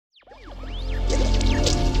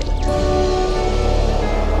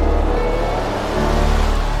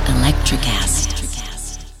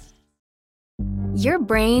Your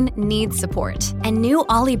brain needs support, and new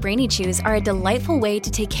Ollie Brainy Chews are a delightful way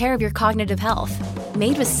to take care of your cognitive health.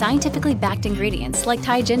 Made with scientifically backed ingredients like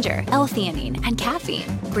Thai ginger, L-theanine, and caffeine,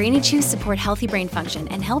 Brainy Chews support healthy brain function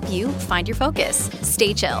and help you find your focus,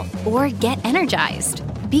 stay chill, or get energized.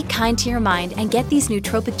 Be kind to your mind and get these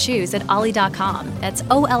nootropic chews at ollie.com. That's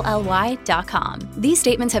OLLY.com. These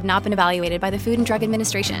statements have not been evaluated by the Food and Drug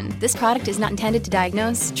Administration. This product is not intended to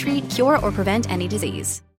diagnose, treat, cure, or prevent any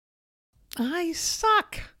disease. I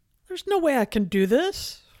suck. There's no way I can do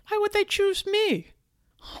this. Why would they choose me?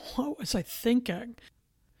 What was I thinking?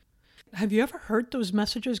 Have you ever heard those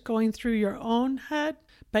messages going through your own head?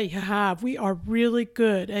 Bet you have. We are really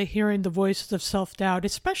good at hearing the voices of self-doubt,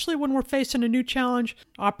 especially when we're facing a new challenge,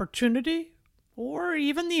 opportunity, or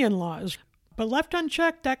even the in-laws. But left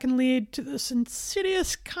unchecked, that can lead to this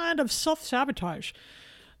insidious kind of self-sabotage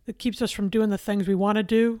that keeps us from doing the things we want to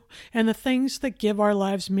do and the things that give our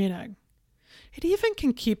lives meaning. It even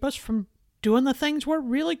can keep us from doing the things we're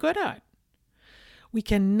really good at. We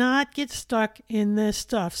cannot get stuck in this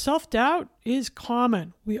stuff. Self-doubt is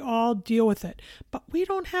common. We all deal with it. But we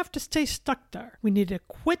don't have to stay stuck there. We need to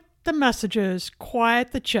quit the messages,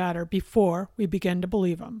 quiet the chatter before we begin to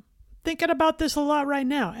believe them. Thinking about this a lot right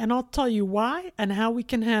now, and I'll tell you why and how we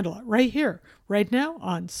can handle it right here, right now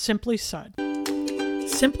on Simply Said.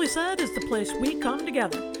 Simply Said is the place we come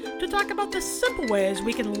together to talk about the simple ways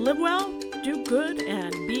we can live well, do good,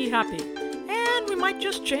 and be happy. And we might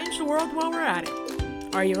just change the world while we're at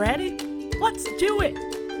it. Are you ready? Let's do it!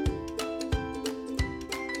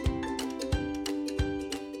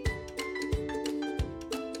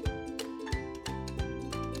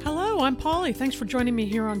 Hello, I'm Polly. Thanks for joining me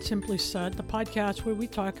here on Simply Said, the podcast where we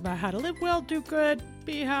talk about how to live well, do good,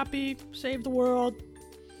 be happy, save the world,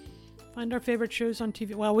 find our favorite shows on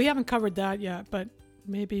TV. Well, we haven't covered that yet, but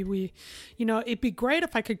maybe it'd be great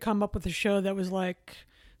if I could come up with a show that was like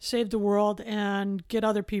save the world and get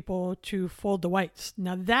other people to fold the whites.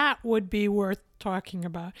 Now that would be worth talking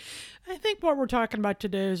about. I think what we're talking about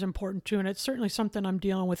today is important too, and it's certainly something I'm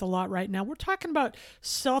dealing with a lot right now. We're talking about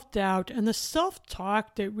self-doubt and the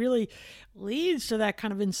self-talk that really leads to that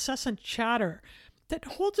kind of incessant chatter that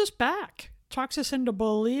holds us back, talks us into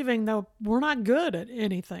believing that we're not good at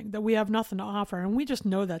anything, that we have nothing to offer. And we just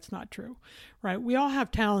know that's not true, right? We all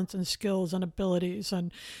have talents and skills and abilities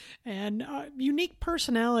and unique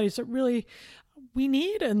personalities that really we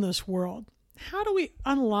need in this world. How do we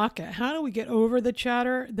unlock it? How do we get over the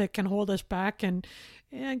chatter that can hold us back and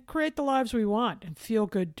create the lives we want and feel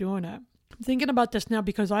good doing it? I'm thinking about this now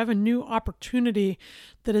because I have a new opportunity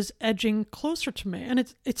that is edging closer to me.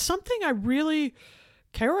 And it's something I really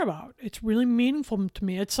care about. It's really meaningful to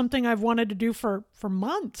me. It's something I've wanted to do for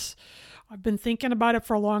months. I've been thinking about it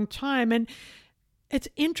for a long time. And it's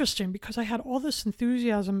interesting because I had all this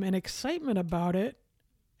enthusiasm and excitement about it.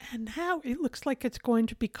 And now it looks like it's going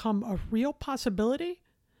to become a real possibility.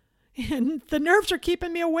 And the nerves are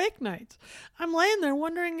keeping me awake nights. I'm laying there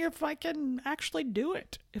wondering if I can actually do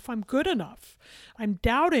it, if I'm good enough. I'm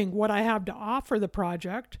doubting what I have to offer the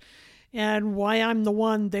project and why I'm the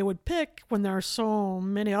one they would pick when there are so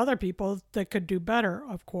many other people that could do better,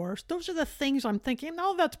 of course. Those are the things I'm thinking,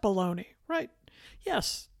 no, that's baloney, right?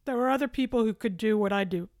 Yes, there are other people who could do what I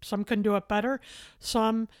do. Some can do it better.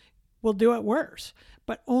 Some will do it worse.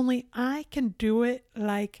 But only I can do it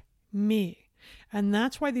like me. And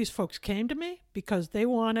that's why these folks came to me, because they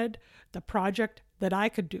wanted the project that I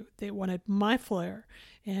could do. They wanted my flair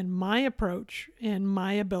and my approach and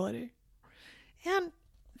my ability. And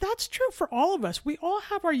that's true for all of us. We all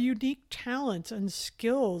have our unique talents and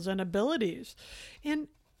skills and abilities. And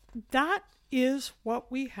that is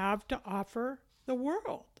what we have to offer the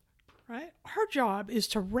world, right? Our job is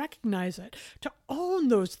to recognize it, to own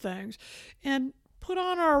those things, and put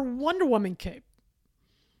on our Wonder Woman cape.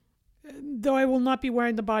 Though I will not be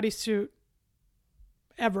wearing the bodysuit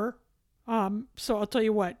ever. So I'll tell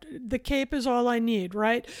you what, the cape is all I need,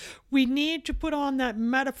 right? We need to put on that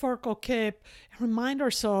metaphorical cape and remind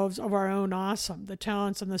ourselves of our own awesome, the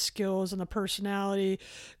talents and the skills and the personality,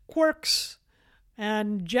 quirks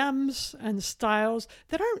and gems and styles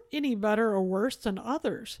that aren't any better or worse than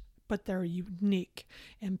others, but they're unique.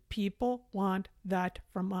 And people want that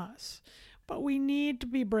from us. But we need to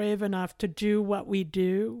be brave enough to do what we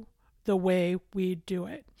do the way we do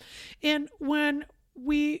it. And when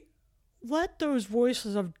we let those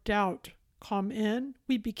voices of doubt come in,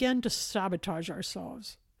 we begin to sabotage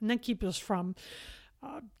ourselves. And that keeps us from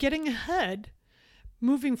getting ahead,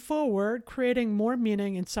 moving forward, creating more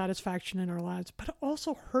meaning and satisfaction in our lives. But it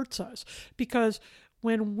also hurts us because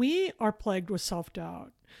when we are plagued with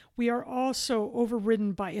self-doubt, we are also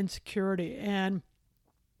overridden by insecurity. And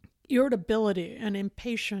irritability and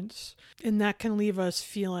impatience, and that can leave us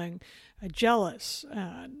feeling jealous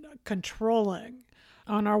and controlling.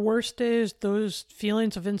 On our worst days, those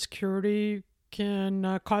feelings of insecurity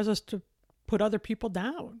can cause us to put other people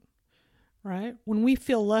down, right? When we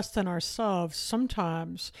feel less than ourselves,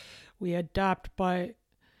 sometimes we adapt by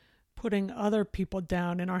putting other people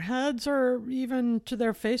down in our heads or even to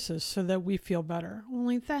their faces so that we feel better.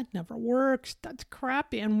 Only that never works. That's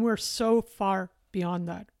crappy. And we're so far beyond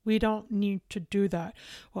that. We don't need to do that.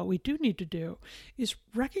 What we do need to do is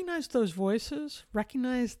recognize those voices,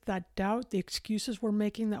 recognize that doubt, the excuses we're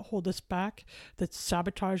making that hold us back, that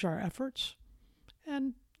sabotage our efforts,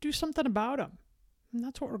 and do something about them. And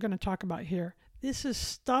that's what we're going to talk about here. This is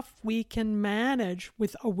stuff we can manage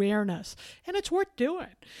with awareness, and it's worth doing.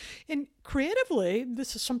 And creatively,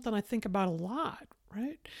 this is something I think about a lot,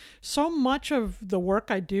 right? So much of the work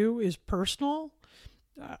I do is personal.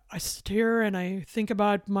 I sit here and I think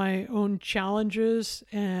about my own challenges,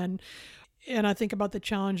 and I think about the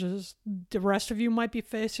challenges the rest of you might be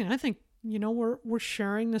facing. I think, we're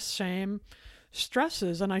sharing the same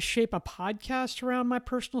stresses, and I shape a podcast around my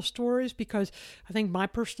personal stories because I think my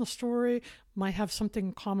personal story might have something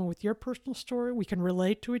in common with your personal story. We can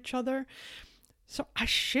relate to each other. So I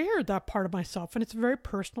share that part of myself, and it's a very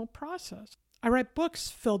personal process. I write books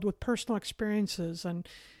filled with personal experiences, and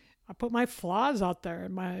I put my flaws out there,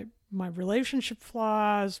 my relationship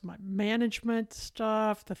flaws, my management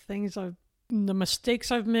stuff, the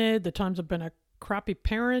mistakes I've made, the times I've been a crappy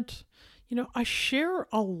parent. I share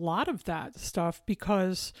a lot of that stuff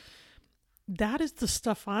because that is the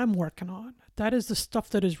stuff I'm working on. That is the stuff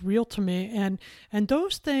that is real to me. And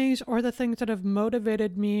those things are the things that have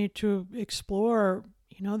motivated me to explore,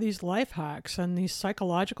 these life hacks and these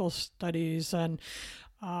psychological studies and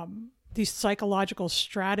these psychological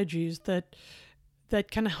strategies that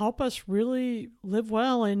can help us really live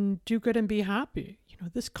well and do good and be happy.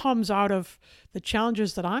 This comes out of the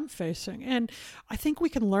challenges that I'm facing, and I think we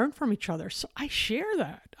can learn from each other. So I share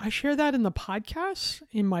that. I share that in the podcasts,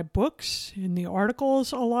 in my books, in the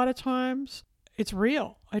articles a lot of times. It's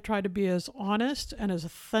real. I try to be as honest and as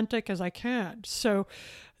authentic as I can so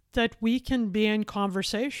that we can be in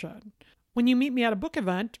conversation. When you meet me at a book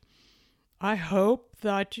event, I hope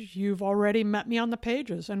that you've already met me on the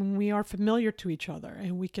pages and we are familiar to each other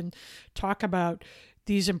and we can talk about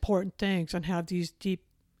these important things and have these deep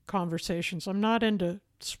conversations. I'm not into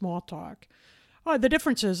small talk. The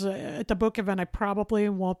difference is at the book event, I probably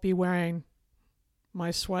won't be wearing my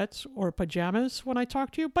sweats or pajamas when I talk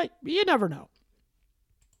to you, but you never know.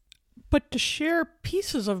 But to share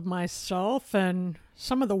pieces of myself and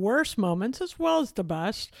some of the worst moments as well as the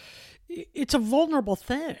best, it's a vulnerable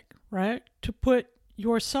thing, right? To put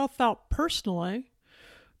yourself out personally,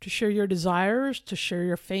 to share your desires, to share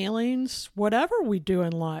your failings, whatever we do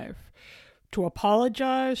in life, to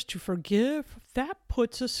apologize, to forgive, that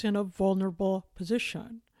puts us in a vulnerable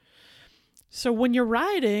position. So when you're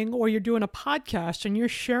writing or you're doing a podcast and you're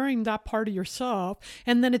sharing that part of yourself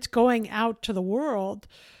and then it's going out to the world,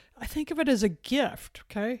 I think of it as a gift,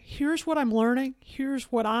 okay? Here's what I'm learning.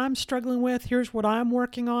 Here's what I'm struggling with. Here's what I'm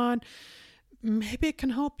working on. Maybe it can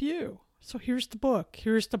help you. So here's the book,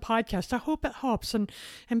 here's the podcast. I hope it helps and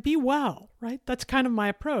be well, right? That's kind of my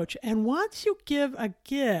approach. And once you give a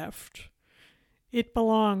gift, it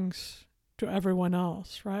belongs to everyone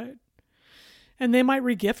else, right? And they might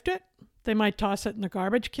regift it. They might toss it in the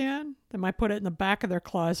garbage can. They might put it in the back of their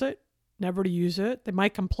closet, never to use it. They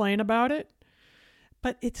might complain about it.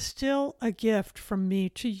 But it's still a gift from me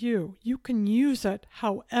to you. You can use it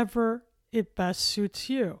however it best suits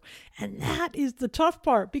you. And that is the tough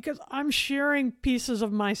part because I'm sharing pieces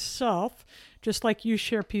of myself, just like you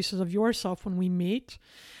share pieces of yourself when we meet.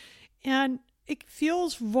 And it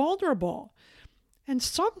feels vulnerable. And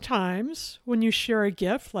sometimes when you share a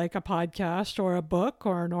gift like a podcast or a book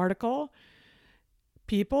or an article,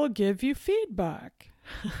 people give you feedback.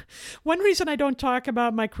 One reason I don't talk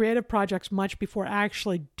about my creative projects much before I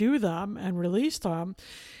actually do them and release them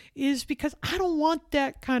is because I don't want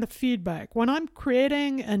that kind of feedback. When I'm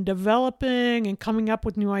creating and developing and coming up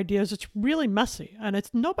with new ideas, it's really messy and it's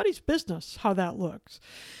nobody's business how that looks.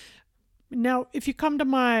 Now, if you come to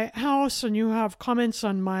my house and you have comments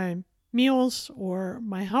on my meals or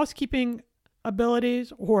my housekeeping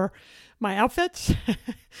abilities or my outfits,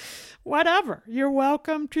 whatever, you're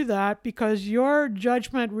welcome to that because your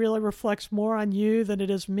judgment really reflects more on you than it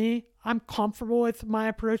is me. I'm comfortable with my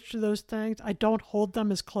approach to those things. I don't hold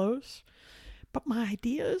them as close. But my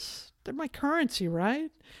ideas, they're my currency,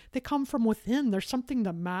 right? They come from within. There's something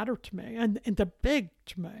that matter to me and they're big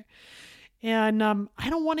to me. And I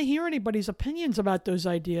don't want to hear anybody's opinions about those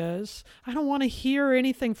ideas. I don't want to hear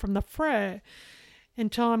anything from the fray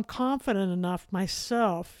until I'm confident enough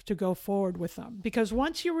myself to go forward with them. Because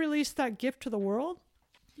once you release that gift to the world,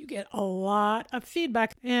 you get a lot of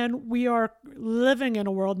feedback. And we are living in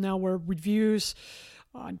a world now where reviews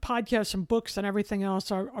on podcasts and books and everything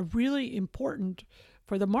else are really important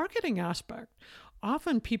for the marketing aspect.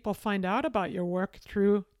 Often people find out about your work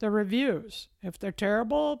through the reviews. If they're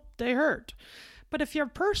terrible, they hurt. But if you're a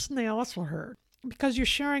person, they also hurt because you're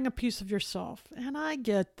sharing a piece of yourself. And I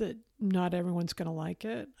get that not everyone's going to like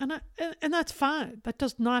it. And that's fine. That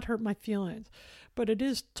does not hurt my feelings. But it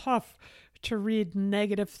is tough to read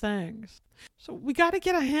negative things. So we got to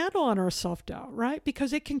get a handle on our self-doubt, right?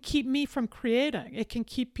 Because it can keep me from creating. It can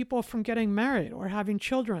keep people from getting married or having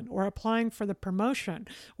children or applying for the promotion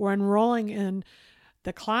or enrolling in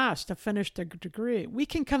the class to finish their degree. We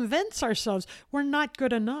can convince ourselves we're not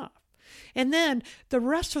good enough. And then the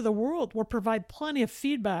rest of the world will provide plenty of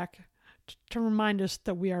feedback to remind us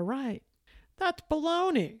that we are right. That's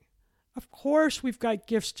baloney. Of course, we've got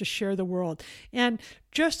gifts to share the world. And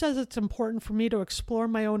just as it's important for me to explore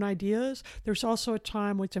my own ideas, there's also a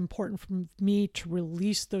time when it's important for me to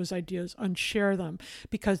release those ideas and share them,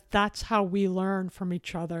 because that's how we learn from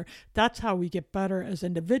each other. That's how we get better as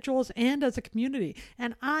individuals and as a community.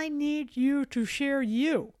 And I need you to share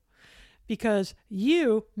you, because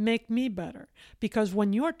you make me better. Because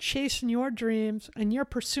when you're chasing your dreams and you're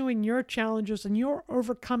pursuing your challenges and you're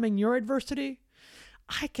overcoming your adversity,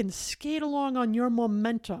 I can skate along on your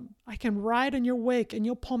momentum. I can ride in your wake and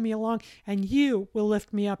you'll pull me along and you will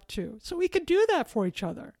lift me up too. So we can do that for each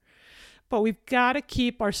other. But we've got to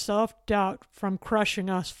keep our self-doubt from crushing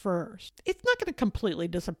us first. It's not going to completely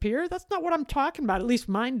disappear. That's not what I'm talking about. At least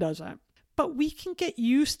mine doesn't. But we can get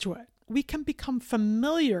used to it. We can become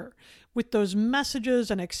familiar with those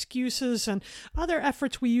messages and excuses and other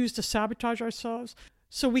efforts we use to sabotage ourselves,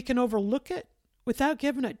 so we can overlook it without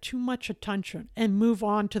giving it too much attention and move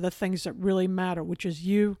on to the things that really matter, which is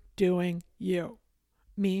you doing you,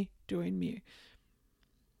 me doing me.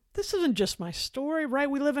 This isn't just my story, right?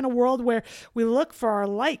 We live in a world where we look for our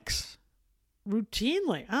likes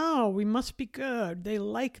routinely. Oh, we must be good. They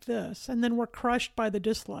like this. And then we're crushed by the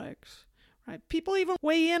dislikes, right? People even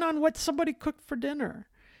weigh in on what somebody cooked for dinner.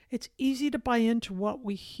 It's easy to buy into what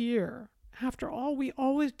we hear. After all, we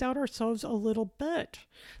always doubt ourselves a little bit.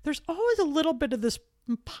 There's always a little bit of this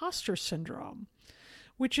imposter syndrome,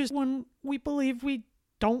 which is when we believe we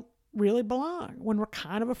don't really belong, when we're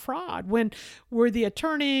kind of a fraud, when we're the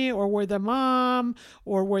attorney or we're the mom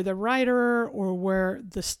or we're the writer or we're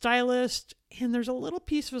the stylist. And there's a little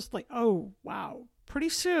piece of us like, oh, wow, pretty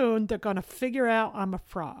soon they're going to figure out I'm a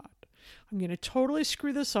fraud. I'm going to totally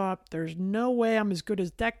screw this up. There's no way I'm as good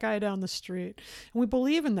as that guy down the street. And we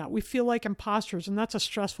believe in that. We feel like imposters, and that's a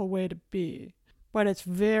stressful way to be. But it's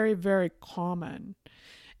very, very common.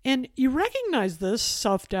 And you recognize this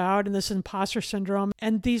self-doubt and this imposter syndrome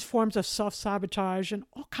and these forms of self-sabotage in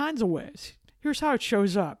all kinds of ways. Here's how it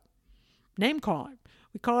shows up. Name calling.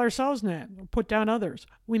 We call ourselves names. We put down others.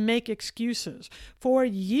 We make excuses. For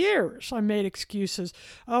years, I made excuses.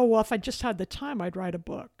 Oh, well, if I just had the time, I'd write a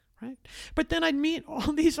book. Right? But then I'd meet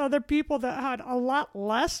all these other people that had a lot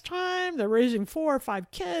less time. They're raising 4 or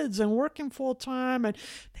 5 kids and working full time, and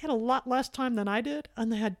they had a lot less time than I did,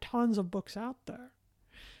 and they had tons of books out there.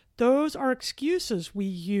 Those are excuses we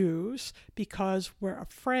use because we're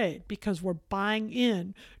afraid, because we're buying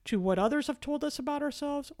in to what others have told us about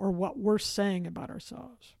ourselves or what we're saying about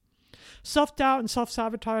ourselves. Self-doubt and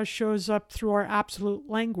self-sabotage shows up through our absolute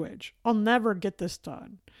language. I'll never get this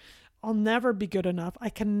done. I'll never be good enough. I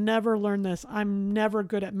can never learn this. I'm never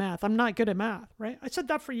good at math. I'm not good at math, right? I said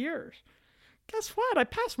that for years. Guess what? I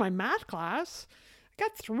passed my math class. I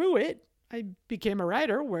got through it. I became a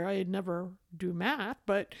writer where I never do math,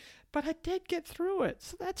 but I did get through it.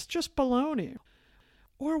 So that's just baloney.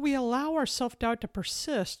 Or we allow our self-doubt to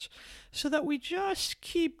persist so that we just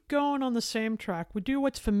keep going on the same track. We do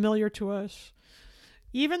what's familiar to us,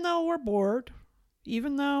 even though we're bored.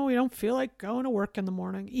 Even though we don't feel like going to work in the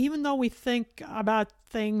morning, even though we think about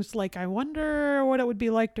things like, I wonder what it would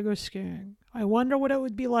be like to go skiing. I wonder what it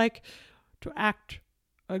would be like to act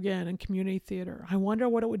again in community theater. I wonder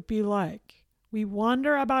what it would be like. We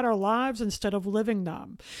wonder about our lives instead of living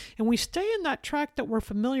them. And we stay in that track that we're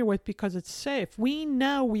familiar with because it's safe. We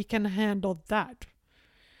know we can handle that.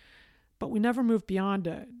 But we never move beyond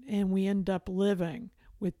it, and we end up living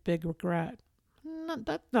with big regret.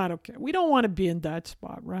 That's not okay. We don't want to be in that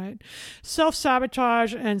spot, right?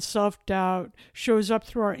 Self-sabotage and self-doubt shows up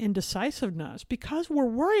through our indecisiveness because we're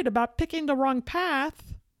worried about picking the wrong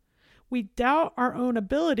path. we doubt our own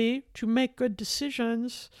ability to make good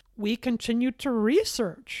decisions, we continue to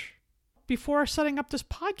research. Before setting up this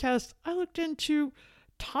podcast, I looked into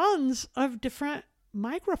tons of different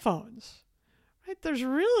microphones. Right? There's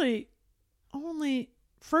really only,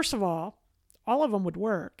 first of all of them would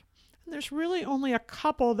work. And there's really only a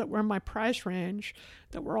couple that were in my price range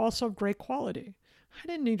that were also of great quality. I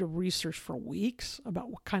didn't need to research for weeks about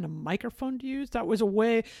what kind of microphone to use. That was a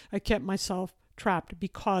way I kept myself trapped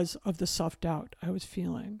because of the self-doubt I was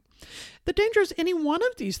feeling. The danger is any one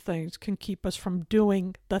of these things can keep us from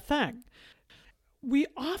doing the thing. We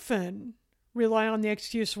often rely on the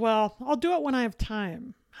excuse, well, I'll do it when I have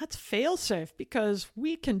time. That's fail-safe because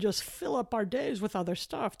we can just fill up our days with other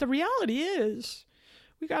stuff. The reality is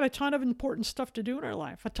we got a ton of important stuff to do in our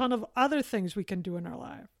life, a ton of other things we can do in our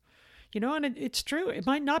life. And it's true. It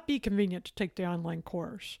might not be convenient to take the online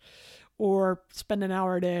course or spend an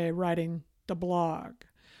hour a day writing the blog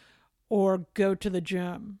or go to the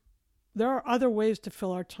gym. There are other ways to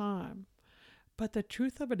fill our time. But the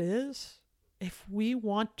truth of it is, if we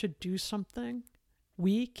want to do something,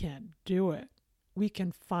 we can do it. We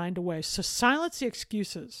can find a way. So silence the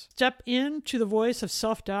excuses. Step into the voice of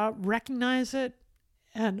self-doubt, recognize it,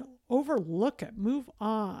 and overlook it. Move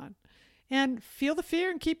on. And feel the fear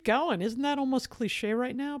and keep going. Isn't that almost cliche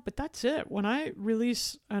right now? But that's it. When I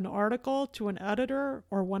release an article to an editor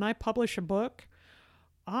or when I publish a book,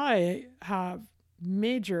 I have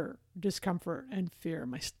major discomfort and fear.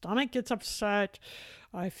 My stomach gets upset.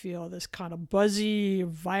 I feel this kind of buzzy,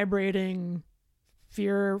 vibrating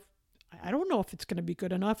fear. I don't know if it's going to be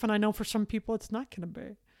good enough. And I know for some people it's not going to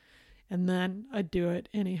be. And then I do it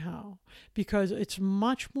anyhow, because it's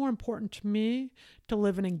much more important to me to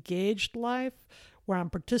live an engaged life where I'm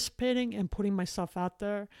participating and putting myself out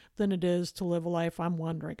there than it is to live a life I'm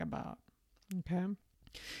wondering about. Okay?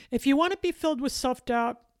 If you want to be filled with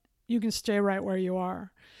self-doubt, you can stay right where you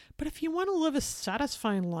are. But if you want to live a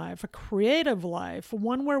satisfying life, a creative life,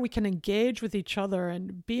 one where we can engage with each other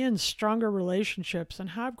and be in stronger relationships and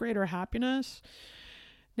have greater happiness,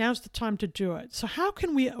 now's the time to do it. So how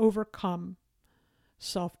can we overcome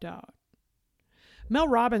self-doubt? Mel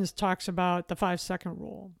Robbins talks about the 5-second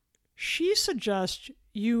rule. She suggests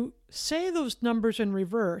you say those numbers in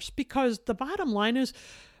reverse because the bottom line is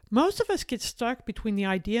most of us get stuck between the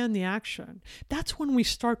idea and the action. That's when we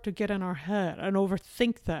start to get in our head and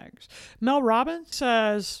overthink things. Mel Robbins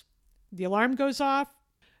says the alarm goes off,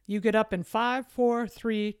 you get up in 5, 4,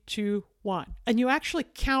 3, 2, 1. And you actually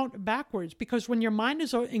count backwards because when your mind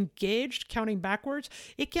is engaged counting backwards,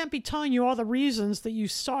 it can't be telling you all the reasons that you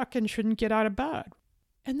suck and shouldn't get out of bed.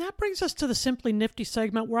 And that brings us to the Simply Nifty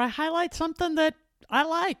segment where I highlight something that I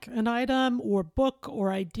like, an item or book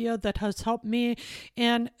or idea that has helped me.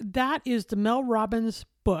 And that is the Mel Robbins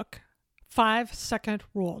book, 5-Second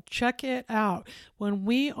Rule. Check it out. When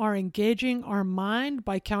we are engaging our mind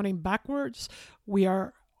by counting backwards, we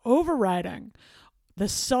are overriding the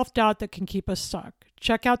self-doubt that can keep us stuck.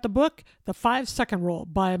 Check out the book, The 5-Second Rule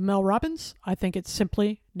by Mel Robbins. I think it's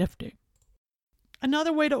simply nifty.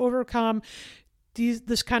 Another way to overcome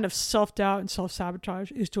this kind of self-doubt and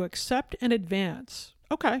self-sabotage is to accept and advance.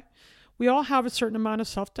 Okay, we all have a certain amount of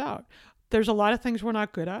self-doubt. There's a lot of things we're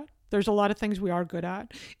not good at. There's a lot of things we are good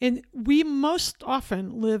at. And we most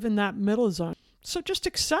often live in that middle zone. So just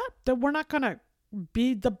accept that we're not going to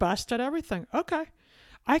be the best at everything. Okay,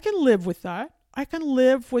 I can live with that. I can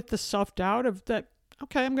live with the self-doubt of that,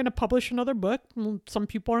 okay, I'm going to publish another book. Some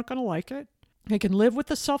people aren't going to like it. I can live with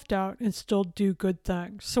the self-doubt and still do good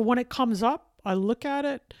things. So when it comes up, I look at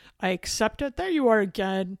it, I accept it. There you are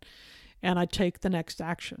again. And I take the next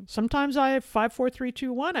action. Sometimes I have 5, 4, 3,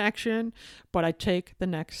 2, 1 action, but I take the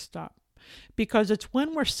next step. Because it's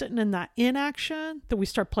when we're sitting in that inaction that we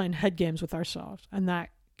start playing head games with ourselves. And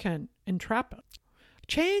that can entrap us.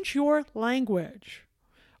 Change your language.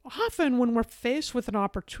 Often when we're faced with an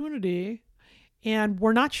opportunity and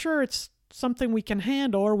we're not sure it's something we can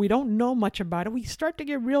handle or we don't know much about it, we start to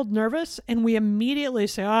get real nervous and we immediately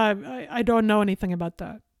say, I don't know anything about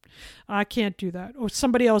that. I can't do that. Or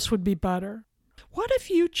somebody else would be better. What if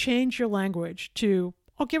you change your language to,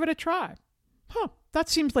 I'll give it a try. That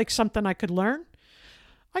seems like something I could learn.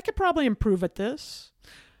 I could probably improve at this.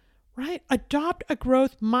 Right? Adopt a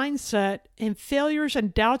growth mindset and failures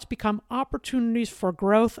and doubts become opportunities for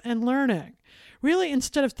growth and learning. Really,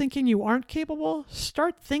 instead of thinking you aren't capable,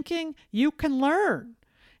 start thinking you can learn.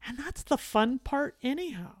 And that's the fun part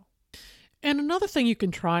anyhow. And another thing you can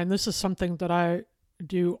try, and this is something that I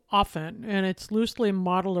do often, and it's loosely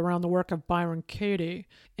modeled around the work of Byron Katie,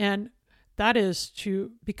 and that is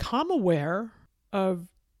to become aware of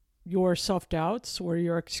your self-doubts or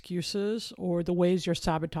your excuses or the ways you're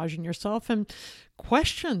sabotaging yourself and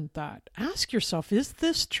question that. Ask yourself, is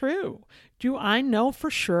this true? Do I know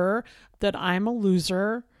for sure that I'm a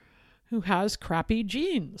loser who has crappy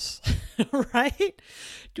genes, right?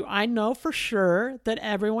 Do I know for sure that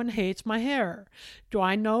everyone hates my hair? Do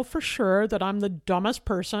I know for sure that I'm the dumbest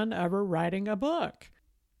person ever writing a book?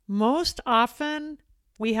 Most often,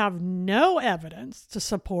 we have no evidence to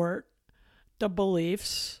support the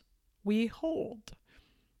beliefs we hold,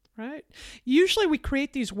 right? Usually we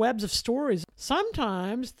create these webs of stories.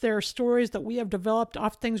 Sometimes they're stories that we have developed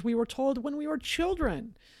off things we were told when we were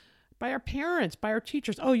children, by our parents, by our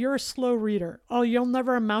teachers. Oh, you're a slow reader. Oh, you'll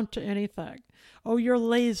never amount to anything. Oh, you're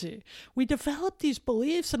lazy. We develop these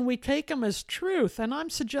beliefs and we take them as truth. And I'm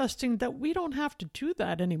suggesting that we don't have to do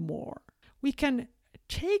that anymore. We can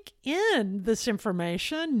take in this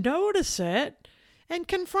information, notice it, and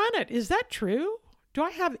confront it. Is that true? Do I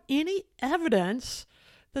have any evidence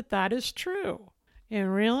that that is true?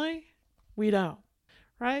 And really, we don't,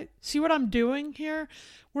 right? See what I'm doing here?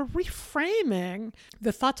 We're reframing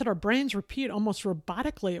the thoughts that our brains repeat almost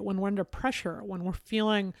robotically when we're under pressure, when we're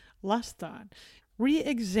feeling less than.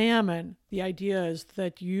 Re-examine the ideas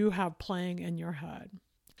that you have playing in your head.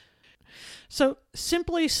 So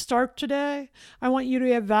simply start today. I want you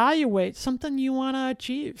to evaluate something you want to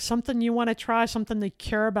achieve, something you want to try, something that you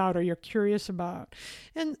care about or you're curious about,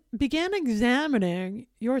 and begin examining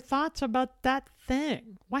your thoughts about that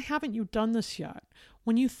thing. Why haven't you done this yet?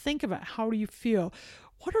 When you think of it, how do you feel?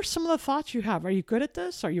 What are some of the thoughts you have? Are you good at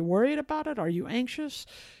this? Are you worried about it? Are you anxious?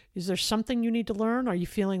 Is there something you need to learn? Are you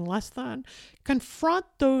feeling less than? Confront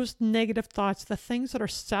those negative thoughts, the things that are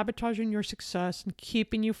sabotaging your success and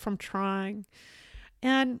keeping you from trying.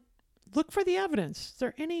 And look for the evidence. Is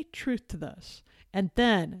there any truth to this? And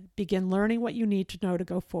then begin learning what you need to know to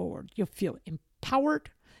go forward. You'll feel empowered.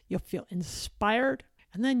 You'll feel inspired.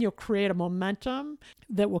 And then you'll create a momentum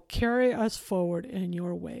that will carry us forward in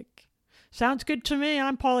your wake. Sounds good to me.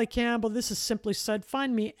 I'm Polly Campbell. This is Simply Said.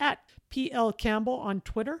 Find me at PL Campbell on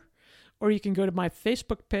Twitter, or you can go to my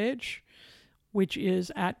Facebook page, which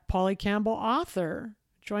is at Polly Campbell Author.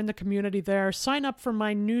 Join the community there. Sign up for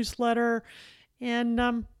my newsletter, and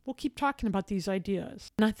we'll keep talking about these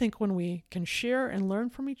ideas. And I think when we can share and learn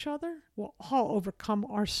from each other, we'll all overcome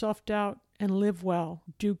our self-doubt and live well,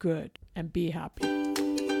 do good, and be happy.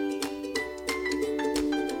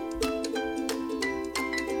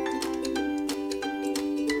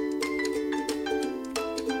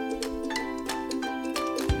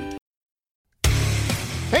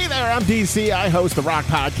 Hey there, I'm DC. I host the rock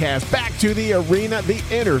podcast, Back to the Arena, The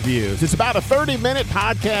Interviews. It's about a 30-minute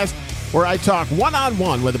podcast where I talk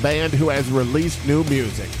one-on-one with a band who has released new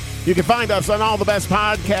music. You can find us on all the best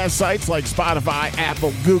podcast sites like Spotify,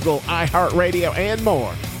 Apple, Google, iHeartRadio, and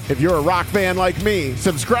more. If you're a rock fan like me,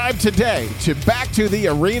 subscribe today to Back to the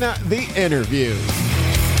Arena, The Interviews.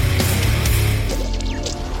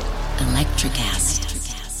 Electricast.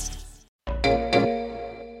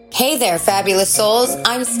 Hey there, fabulous souls.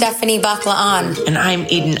 I'm Stephanie Baklaan. And I'm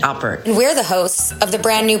Eden Alpert. And we're the hosts of the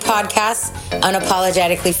brand new podcast,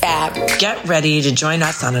 Unapologetically Fab. Get ready to join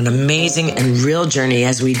us on an amazing and real journey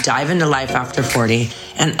as we dive into life after 40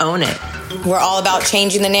 and own it. We're all about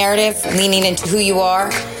changing the narrative, leaning into who you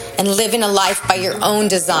are, and living a life by your own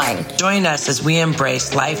design. Join us as we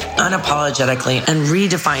embrace life unapologetically and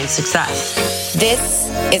redefine success.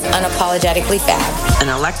 This is Unapologetically Fab, an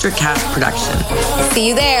Electricast production. See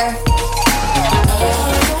you there.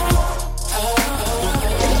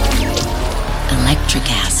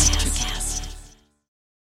 Electricast.